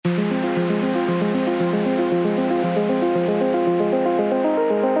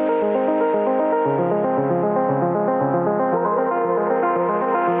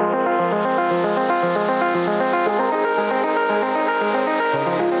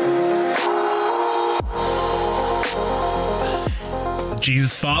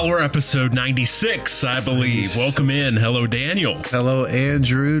Jesus Follower, episode 96, I believe. Welcome in. Hello, Daniel. Hello,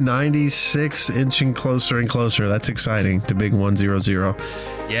 Andrew. 96, inching closer and closer. That's exciting. The big 100.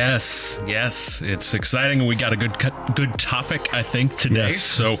 Yes. It's exciting. We got a good topic, I think, today. Yes.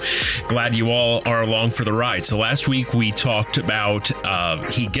 So glad you all are along for the ride. So last week we talked about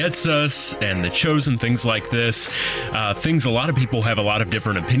He Gets Us and The Chosen, things like this. Things a lot of people have a lot of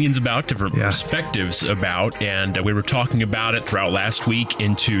different opinions about, different perspectives about. And we were talking about it throughout last week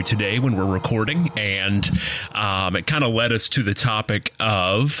into today when we're recording. And it kind of led us to the topic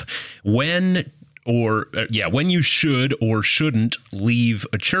of when you should or shouldn't leave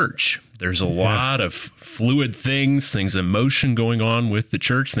a church. There's a lot of fluid things in motion going on with the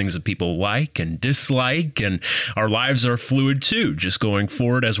church, things that people like and dislike, and our lives are fluid too, just going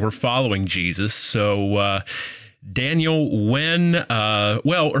forward as we're following Jesus. So, Daniel,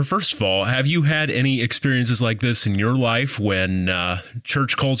 first of all, have you had any experiences like this in your life when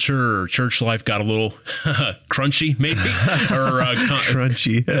church culture or church life got a little crunchy, maybe, or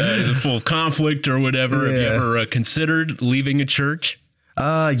crunchy, full of conflict or whatever? Yeah. Have you ever considered leaving a church?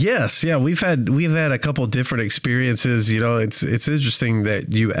 Yes. Yeah. We've had a couple different experiences. You know, it's interesting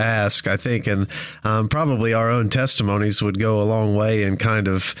that you ask, I think, and probably our own testimonies would go a long way in kind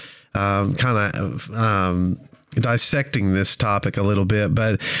of dissecting this topic a little bit.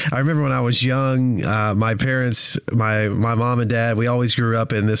 But I remember when I was young, my parents, my mom and dad, we always grew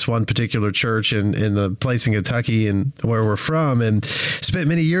up in this one particular church in the place in Kentucky and where we're from, and spent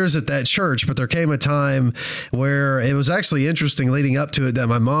many years at that church. But there came a time where it was actually interesting leading up to it that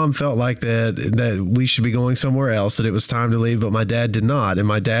my mom felt like that we should be going somewhere else, that it was time to leave, but my dad did not. And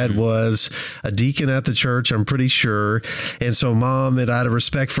my dad was a deacon at the church, I'm pretty sure. And so mom, and out of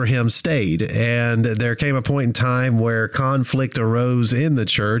respect for him, stayed. And there came a point in time where conflict arose in the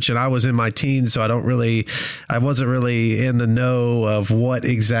church, and I was in my teens, so I wasn't really in the know of what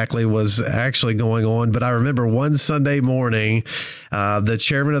exactly was actually going on. But I remember one Sunday morning, the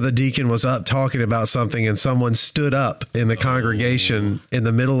chairman of the deacon was up talking about something, and someone stood up in the congregation in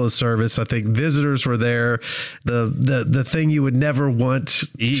the middle of the service. I think visitors were there, the thing you would never want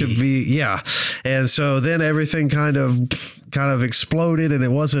to be. Yeah. And so then everything kind of exploded, and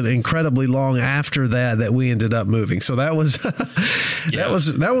it wasn't incredibly long after that we ended up moving. So that was that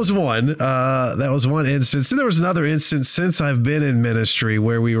was one instance. And there was another instance since I've been in ministry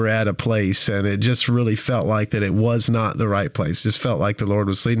where we were at a place, and it just really felt like that it was not the right place. Just felt like the Lord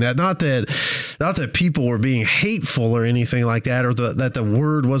was leading that. Not that people were being hateful or anything like that, or that the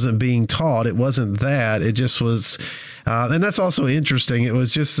word wasn't being taught. It wasn't that. It just was. And that's also interesting. It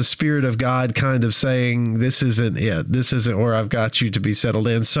was just the Spirit of God kind of saying, this isn't it. This isn't where I've got you to be settled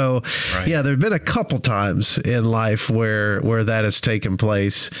in. So, there have been a couple times in life where that has taken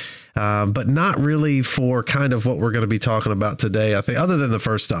place, but not really for kind of what we're going to be talking about today, I think, other than the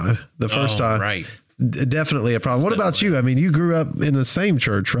first time. Right. Definitely a problem. What about you? I mean, you grew up in the same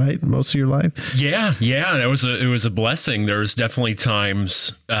church, right? Most of your life? Yeah. It was a blessing. There was definitely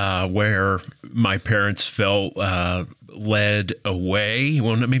times where my parents felt led away.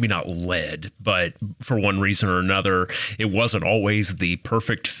 Well, maybe not led, but for one reason or another, it wasn't always the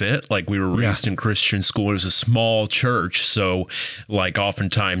perfect fit. Like, we were raised in Christian school. It was a small church. So, like,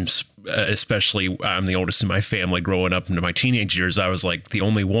 oftentimes, especially I'm the oldest in my family, growing up into my teenage years, I was like the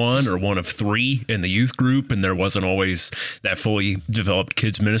only one or one of three in the youth group, and there wasn't always that fully developed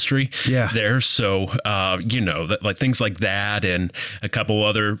kids ministry there. So like things like that, and a couple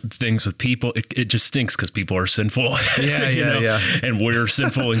other things with people, it just stinks because people are sinful. And we're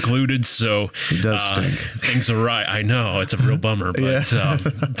sinful included. So it does stink. Things are right. I know, it's a real bummer, but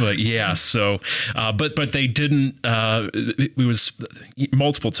but they didn't. It was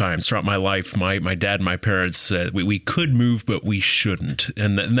multiple times throughout my life, my dad and my parents said we could move, but we shouldn't.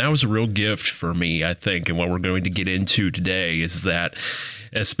 And that was a real gift for me, I think. And what we're going to get into today is that,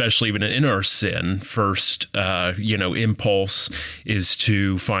 especially even in our sin, first, impulse is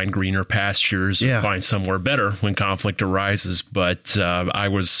to find greener pastures and find somewhere better when conflict arises. But I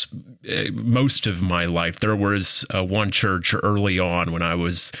was, most of my life, there was one church early on when I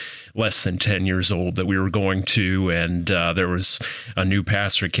was less than 10 years old that we were going to, and there was a new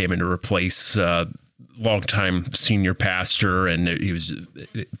pastor came in to replace longtime senior pastor, and he was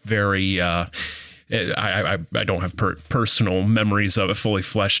very I don't have personal memories of it fully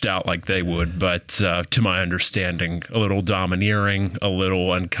fleshed out like they would, but to my understanding, a little domineering, a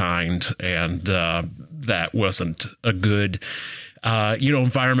little unkind, and that wasn't a good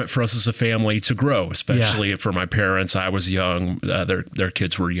environment for us as a family to grow, especially for my parents. I was young. Their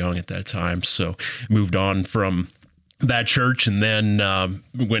kids were young at that time. So moved on from that church. And then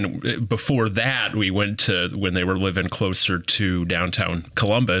before that, we went to, when they were living closer to downtown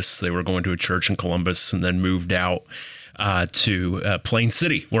Columbus, they were going to a church in Columbus, and then moved out to Plain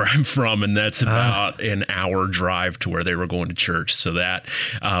City, where I'm from, and that's about an hour drive to where they were going to church. So that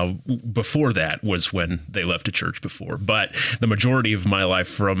before that was when they left a church before. But the majority of my life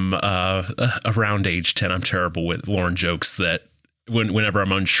from around age 10, I'm terrible with Lauren jokes that whenever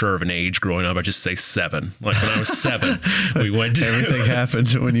I'm unsure of an age growing up, I just say 7. Like when I was 7, we went to everything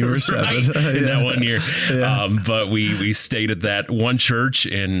happened when you were 7 right, in that one year. Yeah. But we stayed at that one church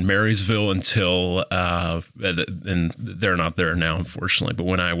in Marysville until, and they're not there now, unfortunately, but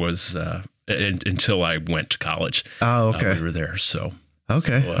when I was, until I went to college. Oh, okay. We were there. So.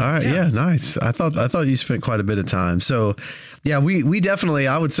 Okay. So, all right. Yeah. Nice. I thought you spent quite a bit of time. So yeah, we definitely,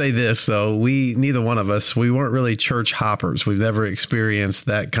 I would say this though, neither one of us, we weren't really church hoppers. We've never experienced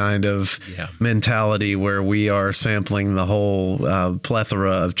that kind of mentality where we are sampling the whole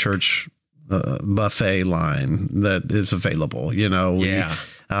plethora of church buffet line that is available, you know.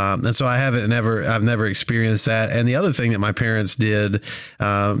 And so I've never experienced that. And the other thing that my parents did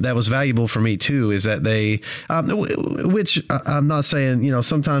that was valuable for me too is that they, which I'm not saying, you know,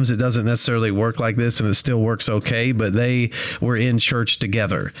 sometimes it doesn't necessarily work like this and it still works okay, but they were in church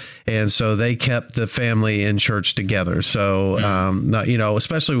together. And so they kept the family in church together. So, you know,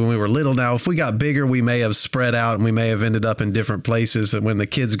 especially when we were little. Now, if we got bigger, we may have spread out and we may have ended up in different places when the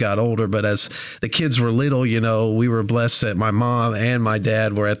kids got older. But as the kids were little, you know, we were blessed that my mom and my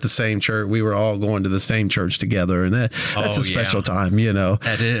dad were at the same church. We were all going to the same church together, and that's a special time, you know.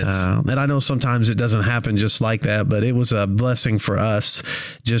 That is. And I know sometimes it doesn't happen just like that, but it was a blessing for us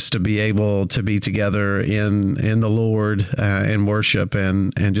just to be able to be together in the Lord and worship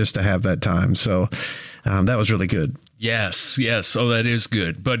and just to have that time. So that was really good. Yes. Oh, that is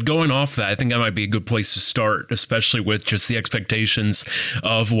good. But going off that, I think that might be a good place to start, especially with just the expectations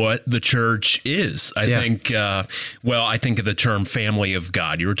of what the church is. I think, I think of the term family of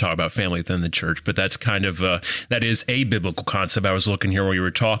God. You were talking about family within the church, but that's kind of, that is a biblical concept. I was looking here while you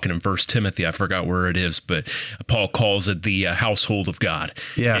were talking in 1 Timothy. I forgot where it is, but Paul calls it the household of God.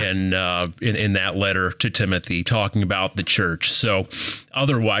 Yeah. And in that letter to Timothy, talking about the church. So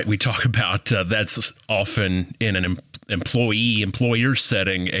otherwise, we talk about that's often in an employer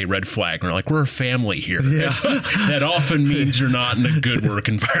setting a red flag. We're like, we're a family here. Yeah. That often means you're not in a good work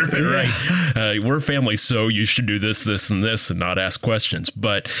environment, right? We're a family, so you should do this, and this, and not ask questions.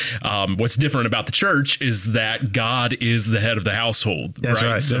 But what's different about the church is that God is the head of the household. That's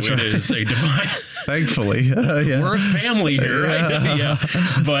right. So it is a divine. Thankfully, we're a family here, right? Yeah.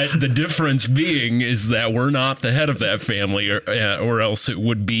 But the difference being is that we're not the head of that family, or else it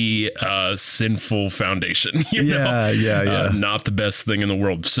would be a sinful foundation. You know? Not the best thing in the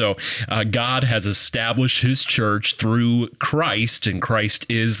world. So God has established his church through Christ, and Christ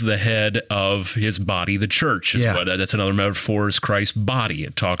is the head of his body, the church. That's another metaphor, is Christ's body.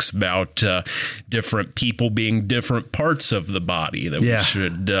 It talks about different people being different parts of the body, that we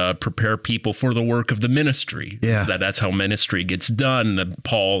should prepare people for the work of the ministry. That's how ministry gets done. That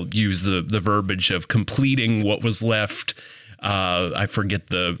Paul used the verbiage of completing what was left. I forget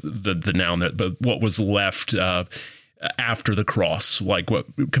the noun, but what was left after the cross, like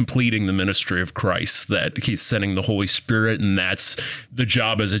completing the ministry of Christ, that he's sending the Holy Spirit, and that's the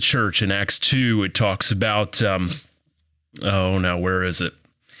job as a church. In Acts 2, it talks about, now where is it?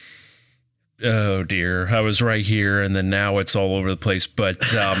 Oh dear, I was right here, and then now it's all over the place.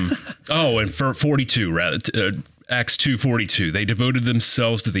 But and for 42 rather. Acts 2:42, they devoted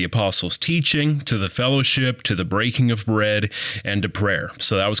themselves to the apostles' teaching, to the fellowship, to the breaking of bread, and to prayer.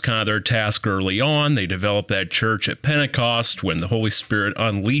 So that was kind of their task early on. They developed that church at Pentecost when the Holy Spirit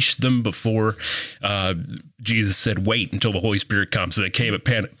unleashed them before Jesus said, wait until the Holy Spirit comes. So they came at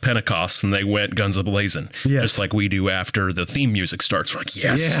Pentecost, and they went guns a-blazing, just like we do after the theme music starts. We're like,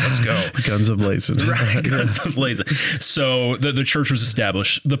 let's go. Guns a-blazing. Right, guns a-blazing. So the church was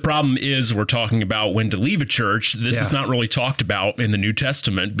established. The problem is we're talking about when to leave a church. This is not really talked about in the New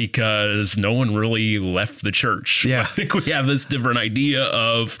Testament because no one really left the church. I think we have this different idea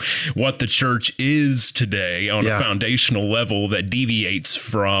of what the church is today on a foundational level that deviates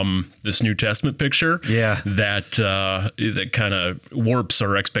from this New Testament picture. That kind of warps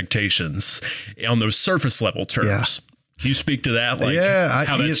our expectations on those surface level terms. Can you speak to that? Like,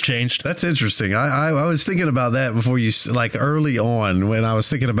 how that's changed? That's interesting. I was thinking about that before you, like early on when I was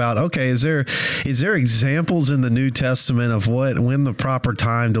thinking about, okay, is there examples in the New Testament of when the proper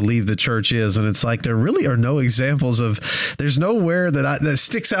time to leave the church is? And it's like, there really are no examples there's nowhere that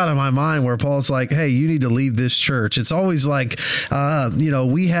sticks out in my mind where Paul's like, hey, you need to leave this church. It's always like,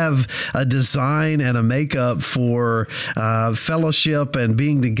 we have a design and a makeup for fellowship and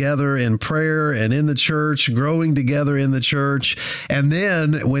being together in prayer and in the church, growing together in the church. And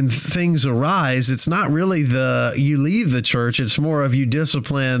then when things arise, it's not really you leave the church. It's more of you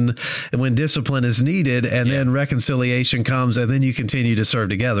discipline when discipline is needed, and then reconciliation comes, and then you continue to serve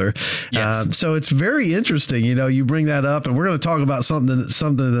together. Yes. So it's very interesting. You bring that up, and we're going to talk about something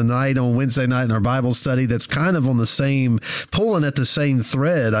tonight on Wednesday night in our Bible study that's kind of on pulling at the same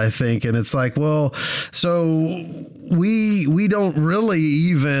thread, I think. And it's like, well, so we don't really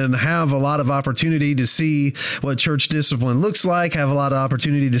even have a lot of opportunity to see what church discipline looks like, have a lot of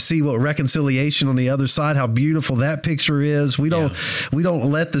opportunity to see what reconciliation on the other side, how beautiful that picture is. We don't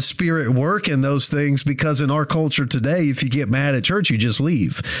let the Spirit work in those things, because in our culture today, if you get mad at church, you just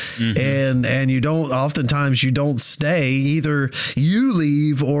leave. Mm-hmm. And oftentimes you don't stay. Either you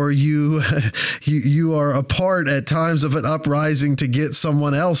leave or you are a part at times of an uprising to get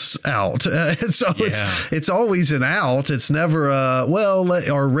someone else out. And so it's always an out. It's never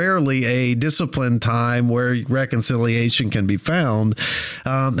or rarely a disciplined time where reconciliation can be found.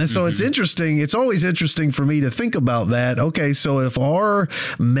 And so it's interesting. It's always interesting for me to think about that. Okay, so if our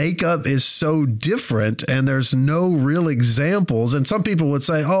makeup is so different and there's no real examples, and some people would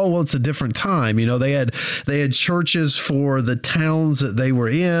say, oh, well, it's a different time. They had churches for the towns that they were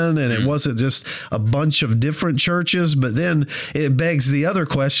in, and it wasn't just a bunch of different churches. But then it begs the other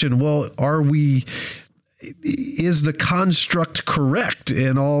question, well, is the construct correct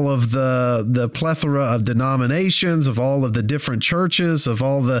in all of the plethora of denominations, of all of the different churches, of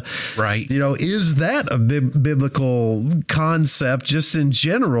all the, is that a biblical concept just in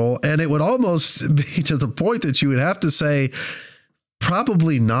general? And it would almost be to the point that you would have to say,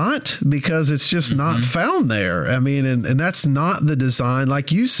 probably not, because it's just not found there. I mean, and that's not the design.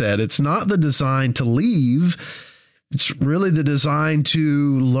 Like you said, it's not the design to leave. It's really the design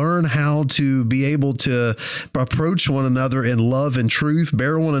to learn how to be able to approach one another in love and truth,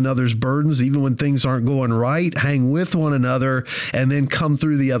 bear one another's burdens, even when things aren't going right, hang with one another, and then come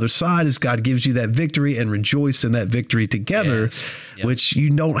through the other side as God gives you that victory and rejoice in that victory together, which you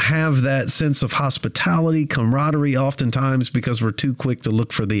don't have that sense of hospitality, camaraderie oftentimes because we're too quick to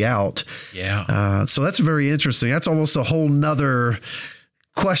look for the out. Yeah. So that's very interesting. That's almost a whole nother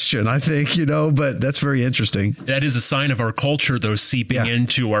question, I think, but that's very interesting. That is a sign of our culture, though, seeping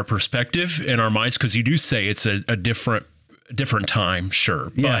into our perspective and our minds, because you do say it's a different time,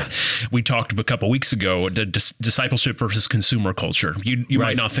 sure. But we talked a couple weeks ago, discipleship versus consumer culture. You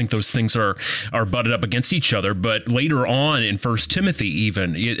might not think those things are butted up against each other, but later on in 1 Timothy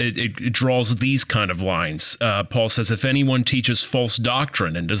even, it draws these kind of lines. Paul says, if anyone teaches false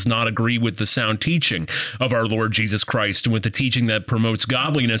doctrine and does not agree with the sound teaching of our Lord Jesus Christ and with the teaching that promotes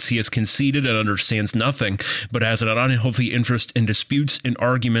godliness, he is conceited and understands nothing, but has an unhealthy interest in disputes and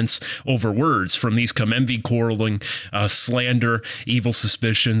arguments over words. From these come envy, quarreling, slander, evil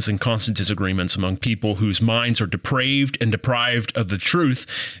suspicions, and constant disagreements among people whose minds are depraved and deprived of the truth,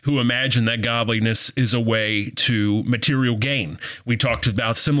 who imagine that godliness is a way to material gain. We talked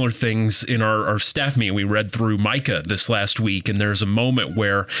about similar things in our staff meeting. We read through Micah this last week, and there's a moment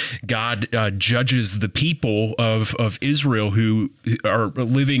where God judges the people of Israel who are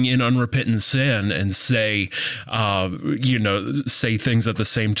living in unrepentant sin and say things at the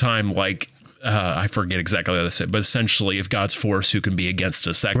same time like, I forget exactly how they said, but essentially, if God's for us, who can be against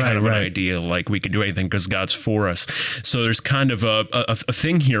us? That kind of an idea, like we can do anything because God's for us. So there's kind of a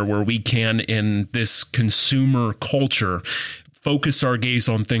thing here where we can, in this consumer culture, focus our gaze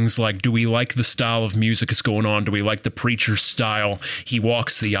on things like, do we like the style of music that's going on? Do we like the preacher's style? He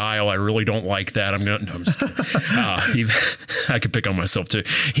walks the aisle. I really don't like that. I'm just kidding. I could pick on myself too.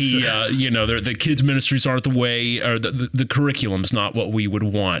 The kids' ministries aren't the way, or the curriculum's not what we would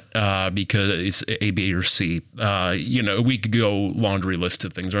want because it's A, B, or C. We could go laundry list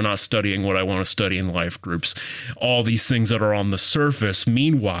of things. They're not studying what I want to study in life groups. All these things that are on the surface.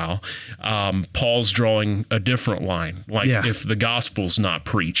 Meanwhile, Paul's drawing a different line. If the gospel's not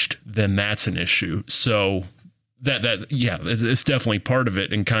preached, then that's an issue. So it's definitely part of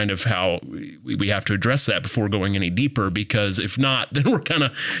it, and kind of how we have to address that before going any deeper, because if not, then we're kind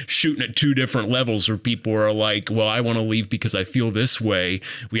of shooting at two different levels where people are like, well, I want to leave because I feel this way.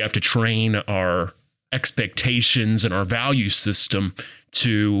 We have to train our expectations and our value system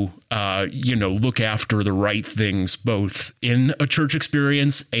to, look after the right things, both in a church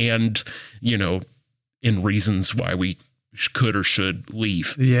experience and, in reasons why we could or should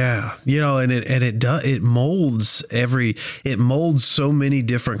leave. Yeah. It molds so many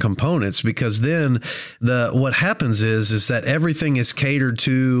different components, because then what happens is that everything is catered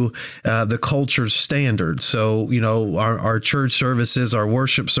to the culture's standard. So, our church services, our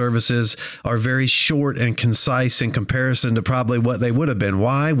worship services are very short and concise in comparison to probably what they would have been.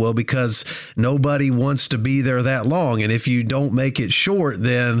 Why? Well, because nobody wants to be there that long. And if you don't make it short,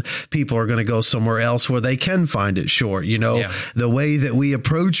 then people are going to go somewhere else where they can find it short. The way that we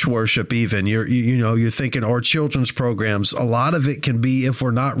approach worship, even you're thinking our children's programs, a lot of it can be, if we're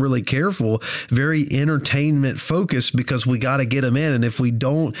not really careful, very entertainment focused, because we got to get them in. And if we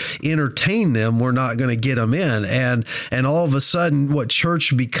don't entertain them, we're not going to get them in. And all of a sudden what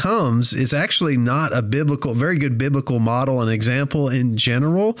church becomes is actually not a very good biblical model and example in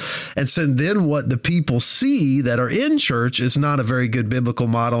general. And so then what the people see that are in church is not a very good biblical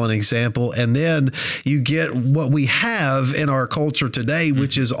model and example. And then you get what we have in our culture today,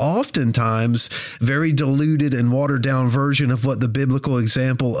 which is oftentimes very diluted and watered down version of what the biblical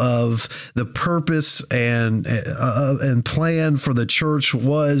example of the purpose and plan for the church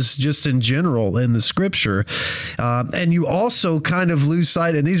was, just in general in the scripture. And you also kind of lose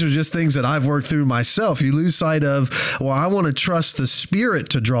sight, and these are just things that I've worked through myself. You lose sight of, well, I want to trust the Spirit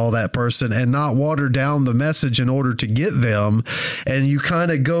to draw that person and not water down the message in order to get them. And you kind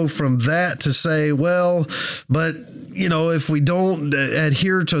of go from that to say, well, but if we don't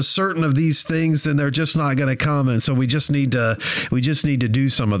adhere to certain of these things, then they're just not going to come. And so we just need to do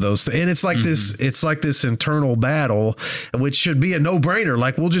some of those things. And it's like this internal battle, which should be a no-brainer.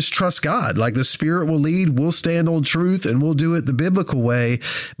 Like, we'll just trust God. Like, the Spirit will lead, we'll stand on truth, and we'll do it the biblical way.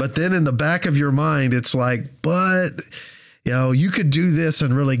 But then in the back of your mind, it's like, but you could do this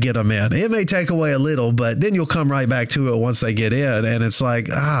and really get them in. It may take away a little, but then you'll come right back to it once they get in. And it's like,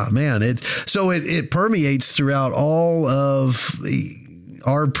 man, it permeates throughout all of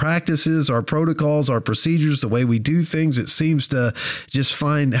our practices, our protocols, our procedures, the way we do things. It seems to just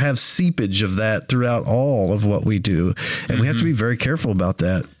have seepage of that throughout all of what we do. And we have to be very careful about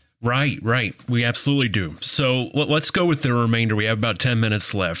that. Right. We absolutely do. So let's go with the remainder. We have about 10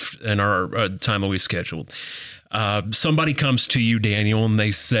 minutes left in our time that we scheduled. Somebody comes to you, Daniel, and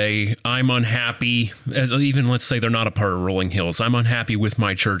they say, I'm unhappy. Even let's say they're not a part of Rolling Hills. I'm unhappy with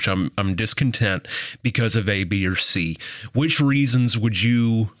my church. I'm discontent because of A, B, or C. Which reasons would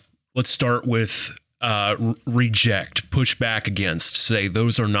you, let's start with reject, push back against, say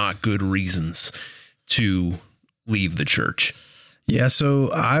those are not good reasons to leave the church? Yeah,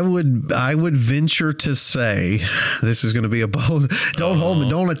 so I would venture to say, this is going to be a bold,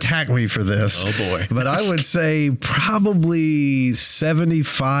 don't attack me for this. Oh boy. But I would say probably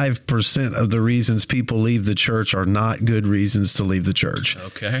 75% of the reasons people leave the church are not good reasons to leave the church.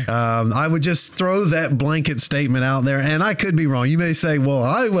 Okay. I would just throw that blanket statement out there, and I could be wrong. You may say, well,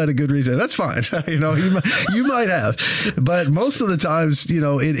 I had a good reason. That's fine. You might have, but most of the times,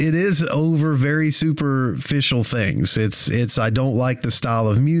 it is over very superficial things. I don't like the style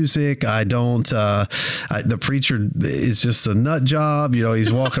of music. I don't, the preacher is just a nut job.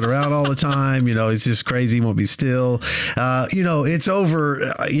 He's walking around all the time. He's just crazy. He won't be still. It's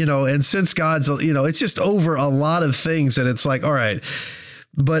over, and since God's, it's just over a lot of things that it's like, all right,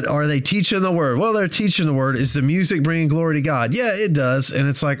 but are they teaching the word? Well, they're teaching the word. Is the music bringing glory to God? Yeah, it does. And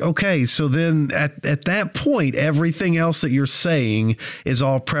it's like, okay, so then at that point, everything else that you're saying is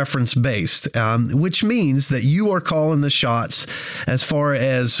all preference based, which means that you are calling the shots as far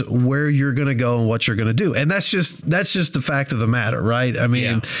as where you're going to go and what you're going to do. And that's just the fact of the matter, right? I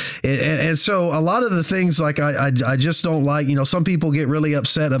mean, and so a lot of the things, like I just don't like, some people get really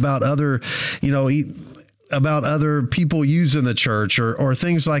upset about other, about other people using the church or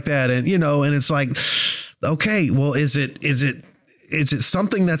things like that. And, and it's like, okay, well, is it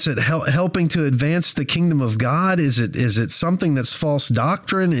something that's helping to advance the kingdom of God? Is it something that's false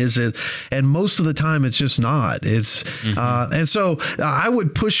doctrine? And most of the time it's just not. It's, and so I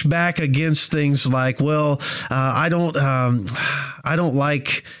would push back against things like, well, I don't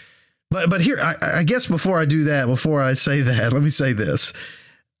like, but here, I guess before I do that, before I say that, let me say this.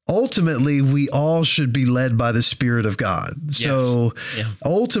 Ultimately, we all should be led by the Spirit of God. Yes. So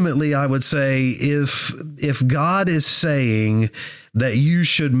ultimately, I would say if God is saying that you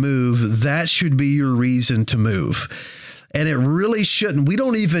should move, that should be your reason to move. And it really shouldn't. We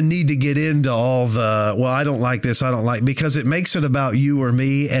don't even need to get into all the, well, I don't like this, I don't like, because it makes it about you or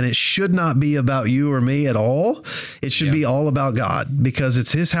me, and it should not be about you or me at all. It should be all about God, because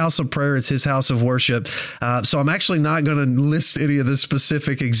it's his house of prayer, it's his house of worship. So I'm actually not going to list any of the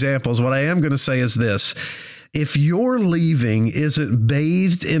specific examples. What I am going to say is this. If your leaving isn't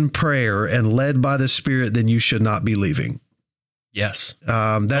bathed in prayer and led by the Spirit, then you should not be leaving. Yes.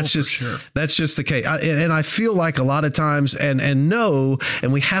 That's just the case. And I feel like a lot of times and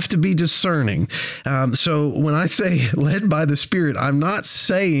we have to be discerning. So when I say led by the Spirit, I'm not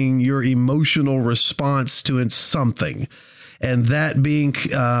saying your emotional response to something and that being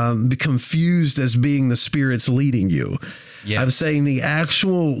confused as being the Spirit's leading you. Yes. I'm saying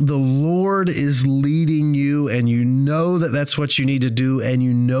the Lord is leading you, and you know that that's what you need to do, and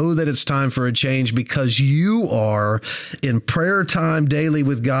you know that it's time for a change because you are in prayer time daily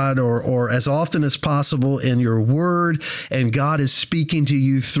with God, or as often as possible in your word, and God is speaking to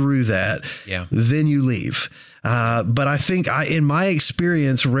you through that. Yeah. Then you leave. But I think in my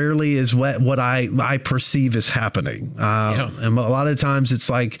experience, rarely is what I perceive as happening. And a lot of times it's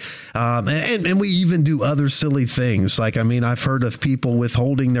like, and we even do other silly things. Like, I mean, I've heard of people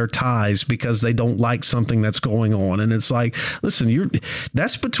withholding their tithes because they don't like something that's going on. And it's like, listen,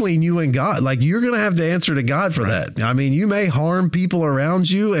 that's between you and God. Like, you're going to have to answer to God for that. I mean, you may harm people around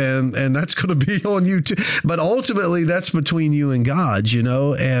you, and that's going to be on you too. But ultimately, that's between you and God,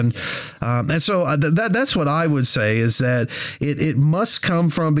 and so that's what I would say, is that it must come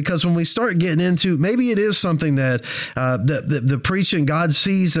from, because when we start getting into, maybe it is something that the preaching, God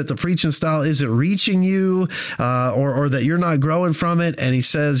sees that the preaching style isn't reaching you, or that you're not growing from it, and he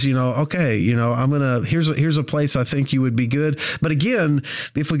says, okay, here's a place I think you would be good. But again,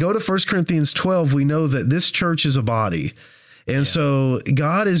 if we go to 1 Corinthians 12, we know that this church is a body. And so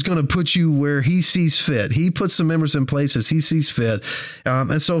God is going to put you where he sees fit. He puts the members in place as he sees fit.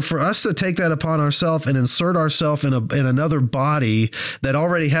 And so for us to take that upon ourselves and insert ourselves in another body that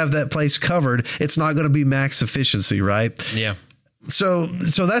already have that place covered, it's not going to be max efficiency, right? Yeah. So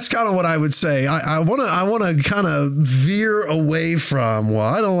that's kind of what I would say. I want to kind of veer away from, well,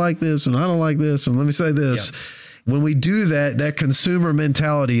 I don't like this and I don't like this. And let me say this. Yeah. When we do that, that consumer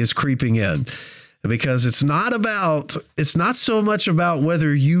mentality is creeping in. Because it's not so much about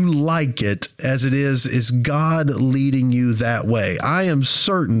whether you like it as it is God leading you that way. I am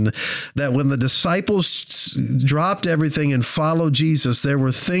certain that when the disciples dropped everything and followed Jesus, there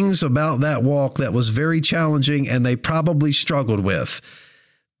were things about that walk that was very challenging and they probably struggled with.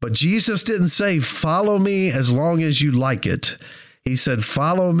 But Jesus didn't say, follow me as long as you like it. He said,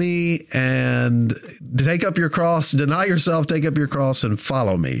 follow me and take up your cross, deny yourself, take up your cross and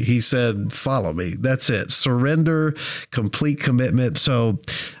follow me. He said, follow me. That's it. Surrender, complete commitment. So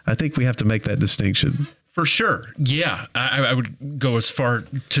I think we have to make that distinction. For sure. Yeah. I would go as far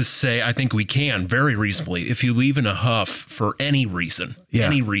to say I think we can very reasonably. If you leave in a huff for any reason,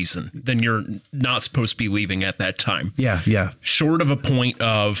 then you're not supposed to be leaving at that time. Yeah. Short of a point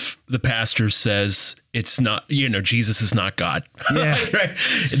of the pastor says it's not, Jesus is not God. Yeah. Right?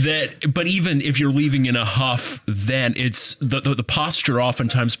 But even if you're leaving in a huff, then it's the posture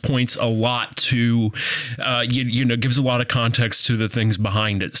oftentimes points a lot to, gives a lot of context to the things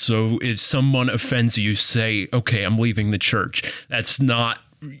behind it. So if someone offends you, say, okay, I'm leaving the church. That's not,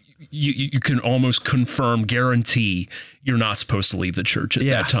 you can almost guarantee you're not supposed to leave the church at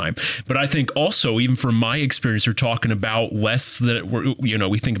that time. But I think also, even from my experience, you're talking about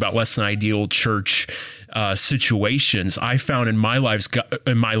we think about less than ideal church situations. I found in my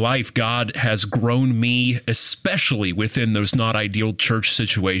life, God has grown me, especially within those not ideal church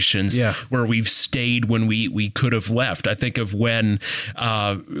situations where we've stayed when we could have left. I think of when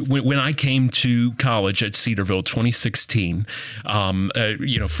I came to college at Cedarville, 2016,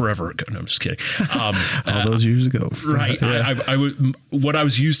 forever ago. No, I'm just kidding. All those years ago. Right. What I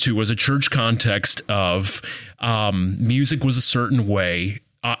was used to was a church context of music was a certain way.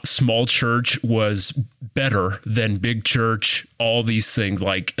 Small church was better than big church. All these things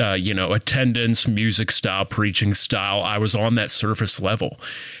like, attendance, music style, preaching style. I was on that surface level.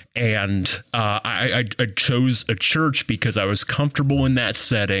 And I chose a church because I was comfortable in that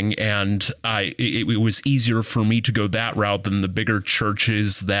setting, and it was easier for me to go that route than the bigger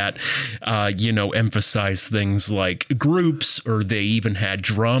churches that emphasize things like groups, or they even had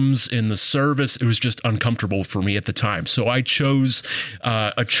drums in the service. It was just uncomfortable for me at the time, so I chose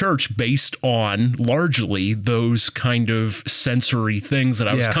a church based on largely those kind of settings sensory things that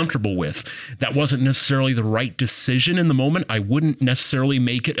I was comfortable with. That wasn't necessarily the right decision in the moment. I wouldn't necessarily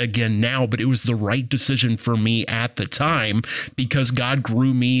make it again now, but it was the right decision for me at the time because God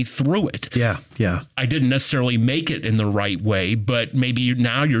grew me through it. Yeah. I didn't necessarily make it in the right way, but maybe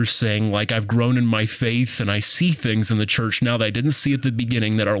now you're saying, like, I've grown in my faith and I see things in the church now that I didn't see at the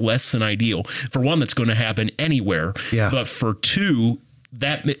beginning that are less than ideal. For one, that's going to happen anywhere. Yeah. But for two,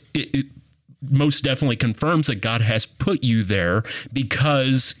 that it most definitely confirms that God has put you there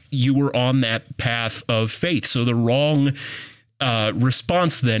because you were on that path of faith. So the wrong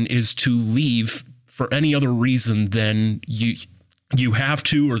response then is to leave for any other reason than you have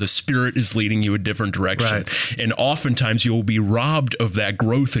to, or the Spirit is leading you a different direction. Right. And oftentimes you'll be robbed of that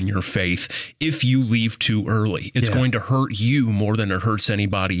growth in your faith if you leave too early. It's going to hurt you more than it hurts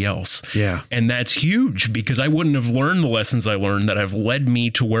anybody else. Yeah. And that's huge because I wouldn't have learned the lessons I learned that have led me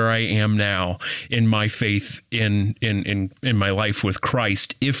to where I am now in my faith in my life with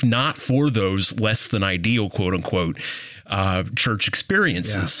Christ, if not for those less than ideal, quote unquote, church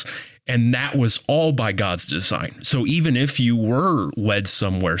experiences. Yeah. And that was all by God's design. So even if you were led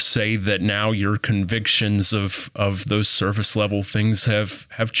somewhere, say that now your convictions of those surface level things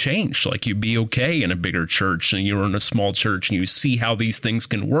have changed, like you'd be okay in a bigger church and you're in a small church and you see how these things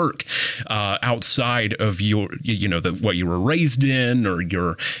can work outside of your, what you were raised in or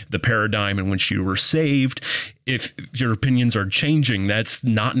the paradigm in which you were saved. If your opinions are changing, that's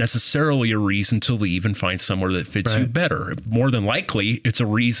not necessarily a reason to leave and find somewhere that fits you better. More than likely, it's a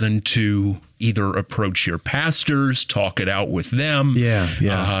reason to either approach your pastors, talk it out with them,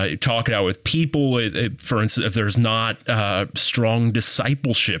 talk it out with people. For instance, if there's not strong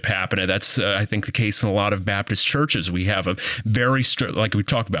discipleship happening, that's, I think, the case in a lot of Baptist churches. We have a very, like we've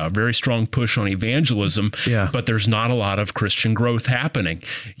talked about, a very strong push on evangelism, but there's not a lot of Christian growth happening.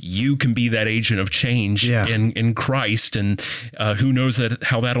 You can be that agent of change in Christ, and who knows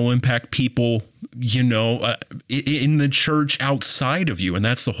how that'll impact people in the church outside of you. And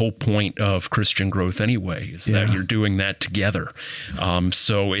that's the whole point of Christian growth anyway, is that you're doing that together.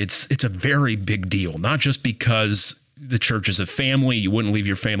 So it's a very big deal, not just because the church is a family. You wouldn't leave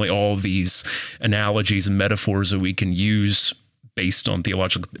your family. All of these analogies and metaphors that we can use based on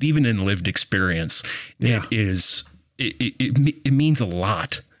theological, but even in lived experience, it means a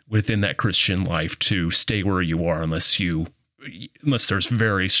lot within that Christian life to stay where you are unless there's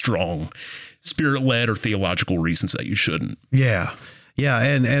very strong Spirit-led or theological reasons that you shouldn't. Yeah.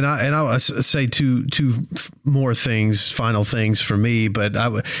 And I say two more things, final things for me, but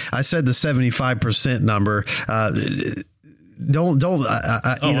I said the 75% number.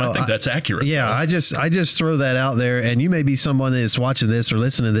 I think that's accurate. Yeah, I just throw that out there, and you may be someone that's watching this or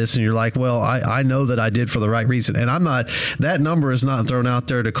listening to this, and you're like, well, I know that I did for the right reason, and I'm not. That number is not thrown out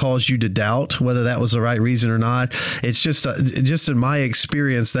there to cause you to doubt whether that was the right reason or not. It's just in my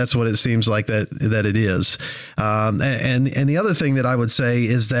experience, that's what it seems like that it is. And the other thing that I would say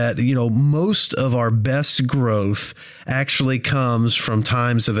is that most of our best growth actually comes from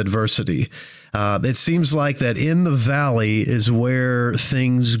times of adversity. It seems like that in the valley is where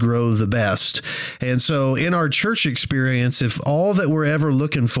things grow the best. And so in our church experience, if all that we're ever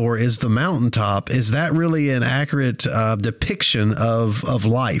looking for is the mountaintop, is that really an accurate depiction of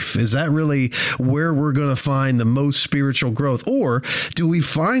life? Is that really where we're going to find the most spiritual growth? Or do we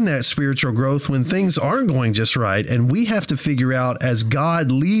find that spiritual growth when things aren't going just right? And we have to figure out as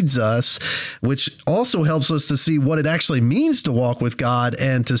God leads us, which also helps us to see what it actually means to walk with God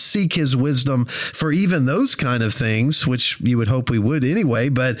and to seek his wisdom for even those kind of things, which you would hope we would anyway.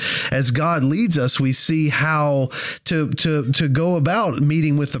 But as God leads us, we see how to go about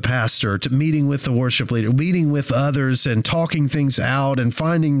meeting with the pastor, to meeting with the worship leader, meeting with others and talking things out and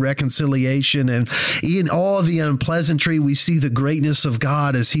finding reconciliation. And in all the unpleasantry, we see the greatness of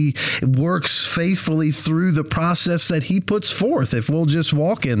God as he works faithfully through the process that he puts forth, if we'll just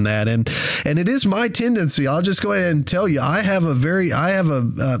walk in that. And it is my tendency, I'll just go ahead and tell you,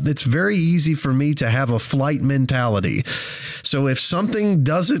 it's very easy for me to have a flight mentality. So if something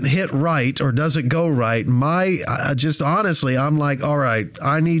doesn't hit right or doesn't go right, honestly, I'm like, all right,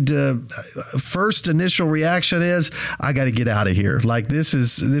 I need to, first initial reaction is I got to get out of here. Like this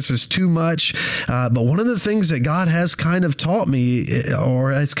is too much. But one of the things that God has kind of taught me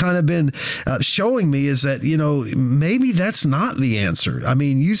or has kind of been showing me is that, maybe that's not the answer. I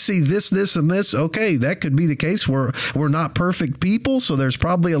mean, you see this, and this. Okay, that could be the case. We're not perfect people. So there's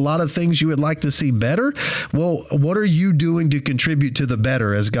probably a lot of things you would like to see better. Well, what are you doing to contribute to the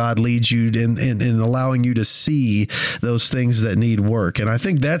better as God leads you in allowing you to see those things that need work? And I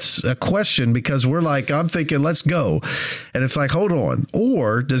think that's a question, because I'm thinking, let's go. And it's like, hold on.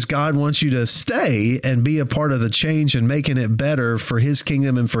 Or does God want you to stay and be a part of the change and making it better for his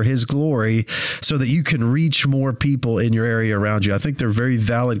kingdom and for his glory, so that you can reach more people in your area around you? I think they're very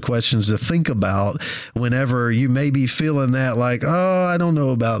valid questions to think about whenever you may be feeling that, like, oh, I don't know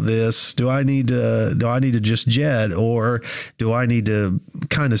about this. Do I need to just jet, or do I need to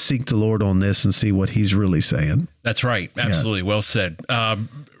kind of seek the Lord on this and see what he's really saying? That's right. Absolutely. Yeah. Well said.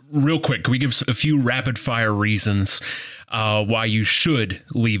 Real quick, can we give a few rapid fire reasons why you should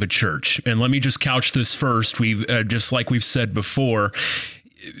leave a church? And let me just couch this first. We've just like we've said before,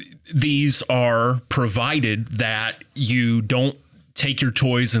 these are provided that you don't take your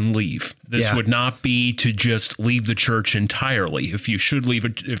toys and leave. This would not be to just leave the church entirely. If you should leave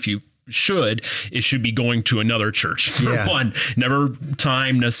it, it should be going to another church. For one, never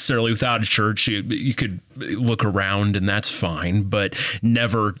time necessarily without a church. You could look around and that's fine, but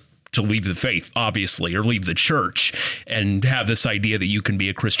never to leave the faith, obviously, or leave the church and have this idea that you can be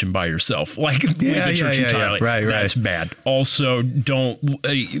a Christian by yourself. Like, leave the church entirely. Right, that's bad. Also, don't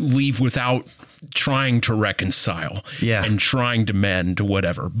leave without trying to reconcile and trying to mend,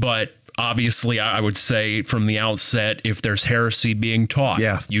 whatever. But obviously, I would say from the outset, if there's heresy being taught,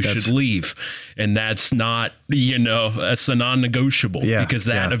 you should leave. And that's not, that's a non-negotiable, because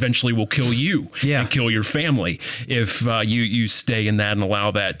that eventually will kill you and kill your family. If you stay in that and allow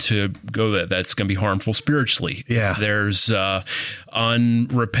that to go, that's going to be harmful spiritually. If there's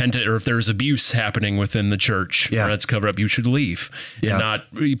unrepentant, or if there's abuse happening within the church that's covered up, you should leave and not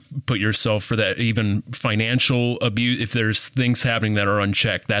put yourself for that. Even financial abuse, if there's things happening that are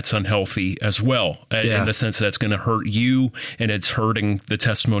unchecked, that's unhealthy as well, in the sense that's going to hurt you and it's hurting the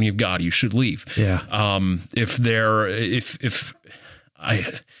testimony of God. You should leave. If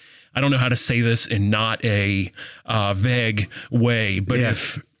I don't know how to say this in not a vague way, but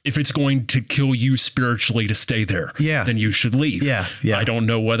if it's going to kill you spiritually to stay there, then you should leave. I don't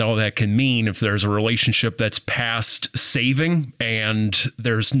know what all that can mean. If there's a relationship that's past saving and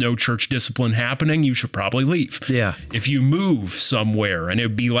there's no church discipline happening, you should probably leave. If you move somewhere and it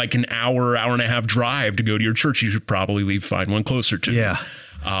would be like an hour and a half drive to go to your church, you should probably leave, find one closer to you.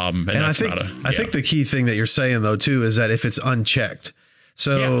 And I think the key thing that you're saying, though, too, is that if it's unchecked.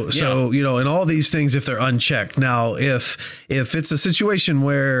 So, in all these things, if they're unchecked. Now, if it's a situation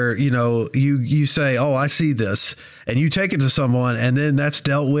where, you say, oh, I see this, and you take it to someone and then that's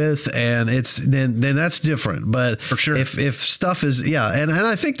dealt with and then that's different. But for sure, if stuff is, and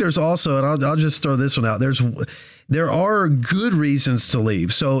I think there's also, and I'll just throw this one out. There are good reasons to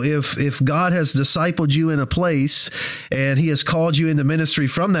leave. So if God has discipled you in a place and he has called you into ministry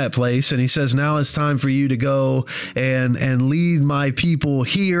from that place, and he says, now it's time for you to go and lead my people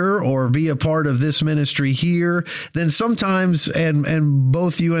here, or be a part of this ministry here, then sometimes, and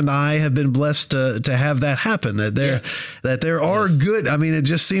both you and I have been blessed to have that happen, that there are good. I mean, it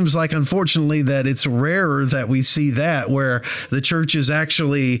just seems like, unfortunately, that it's rarer that we see that, where the church is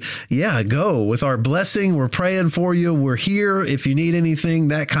actually, go with our blessing. We're praying for you. We're here if you need anything,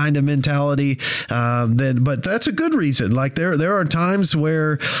 that kind of mentality. But that's a good reason. Like there are times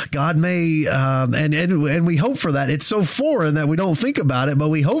where God may, and we hope for that. It's so foreign that we don't think about it, but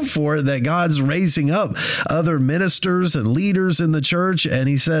we hope for it, that God's raising up other ministers and leaders in the church. And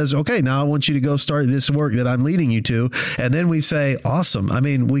he says, okay, now I want you to go start this work that I'm leading you to. And then we say, awesome. I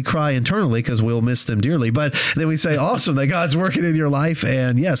mean, we cry internally because we'll miss them dearly, but then we say, awesome, that God's working in your life,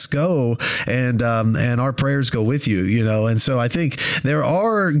 and yes, go. And our prayers go with you, and so I think there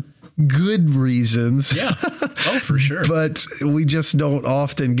are good reasons. Oh, for sure. But we just don't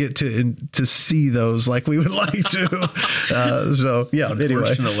often get to see those like we would like to.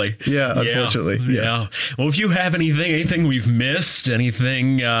 Unfortunately. Unfortunately. Well, if you have anything we've missed,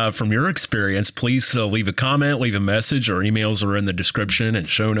 anything from your experience, please leave a comment, leave a message. Our emails are in the description and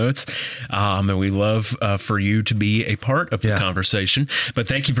show notes. And we love for you to be a part of the conversation. But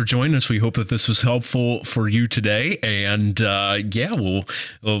thank you for joining us. We hope that this was helpful for you today. And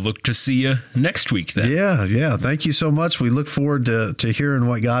we'll look to see you next week then. Thank you so much. We look forward to hearing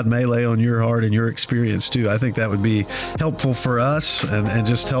what God may lay on your heart and your experience too. I think that would be helpful for us and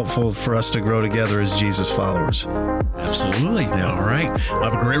just helpful for us to grow together as Jesus followers. Absolutely. All right. Well,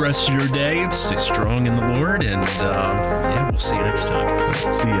 have a great rest of your day. Stay strong in the Lord, and we'll see you next time.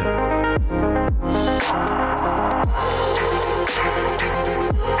 See ya.